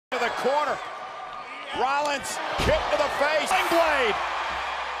corner. Rollins, kick to the face. Blade,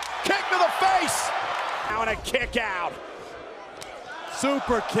 kick to the face. Now and a kick out.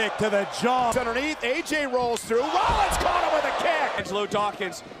 Super kick to the jaw. Underneath, AJ rolls through. Rollins caught him with a kick. Angelo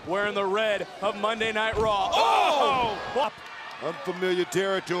Dawkins wearing the red of Monday Night Raw. Oh! Unfamiliar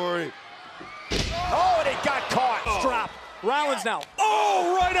territory. Oh, and he got caught. Strap. Rollins now.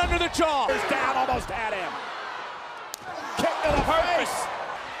 Oh, right under the jaw. He's down, almost had him. Kick to the face.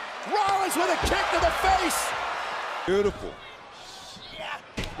 Rollins with a kick to the face. Beautiful.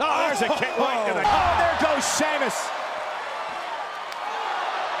 Oh, there's a kick right to the... Oh, there goes Sheamus.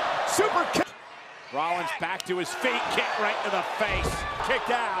 Super kick. Rollins back to his feet, kick right to the face. Kicked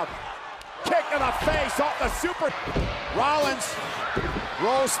out. Kick to the face off the super. Rollins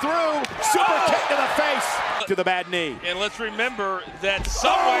rolls through. Super kick to the face. To the bad knee. And let's remember that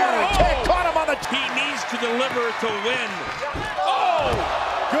somewhere kick caught him on the... he needs to deliver to win. Oh!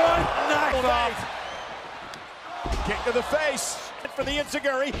 Good knock. Kick to the face. For the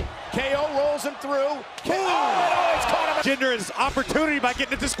Enziguri. KO rolls him through. Oh, it's caught him. Jinder's opportunity by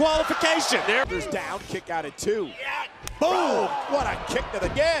getting a disqualification. There's down, kick out at 2. Boom! What a kick to the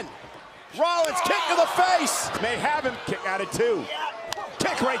again. Rollins kick to the face. May have him kick out at 2.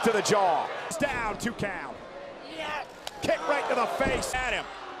 Kick right to the jaw. It's down, 2 count. Kick right to the face at him.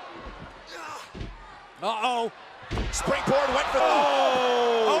 Uh-oh. Springboard went for the...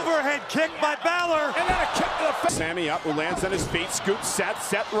 Overhead kick by Balor. And then a kick to the face. Sammy up, who lands on his feet, scoops Seth.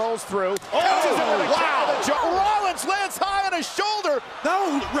 Seth rolls through. Rollins lands high on his shoulder.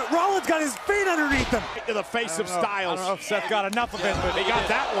 No, Rollins got his feet underneath him. Kick to the face of Styles. I don't know if Seth got enough of it, but he got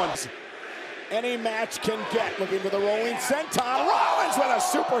that one. Any match can get. Looking for the rolling senton. Rollins with a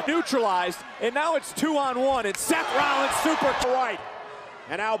super Neutralized, and now it's 2-on-1. It's Seth Rollins super right.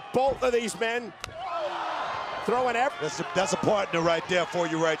 And now both of these men throwing every... That's a partner right there for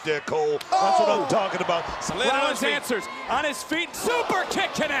you right there, Cole. That's what I'm talking about. Rollins answers on his feet. Super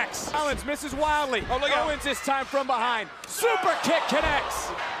kick connects. Rollins misses wildly. Owens this time from behind. Super kick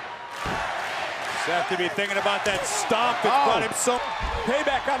connects. Seth to be thinking about that stomp that brought him so...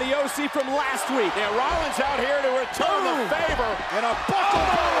 Payback on the OC from last week. Yeah, Rollins out here to return the favor. And a buckle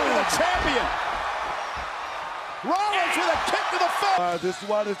to the champion. Rollins with a kick to the face. This is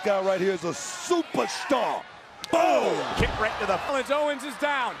why this guy right here is a superstar. Boom! Kick right to the... Owens is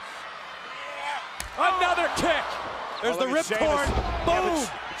down. Another kick. There's the ripcord. Boom! Yeah,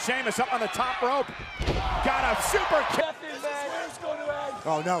 Sheamus up on the top rope. Got a super kick.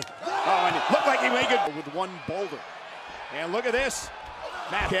 Oh, no. Oh, and it looked like he made it with one boulder. And look at this.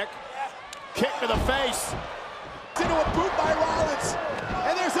 Matt kick. Kick to the face. Into a boot by Rollins.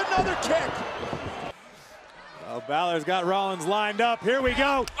 And there's another kick. Oh, Balor's got Rollins lined up. Here we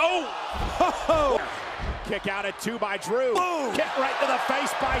go. Oh! Kick out at 2 by Drew. Boom. Kick right to the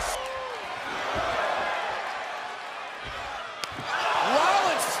face by...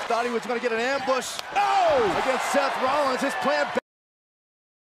 Rollins Thought he was going to get an ambush against against Seth Rollins. His plan...